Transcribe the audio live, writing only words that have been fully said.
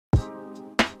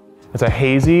It's a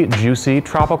hazy, juicy,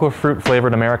 tropical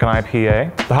fruit-flavored American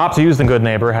IPA. The hops used in Good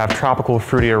Neighbor have tropical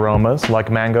fruity aromas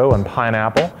like mango and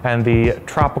pineapple, and the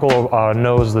tropical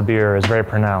nose of the beer is very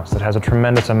pronounced. It has a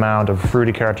tremendous amount of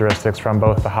fruity characteristics from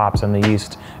both the hops and the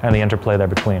yeast and the interplay there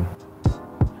between.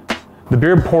 The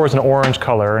beer pours an orange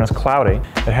color and is cloudy.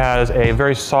 It has a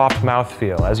very soft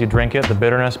mouthfeel. As you drink it, the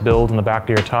bitterness builds in the back of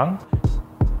your tongue.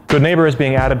 Good Neighbor is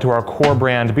being added to our core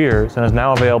brand beers and is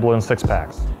now available in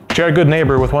 6-packs. Share Good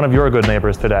Neighbor with one of your good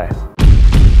neighbors today.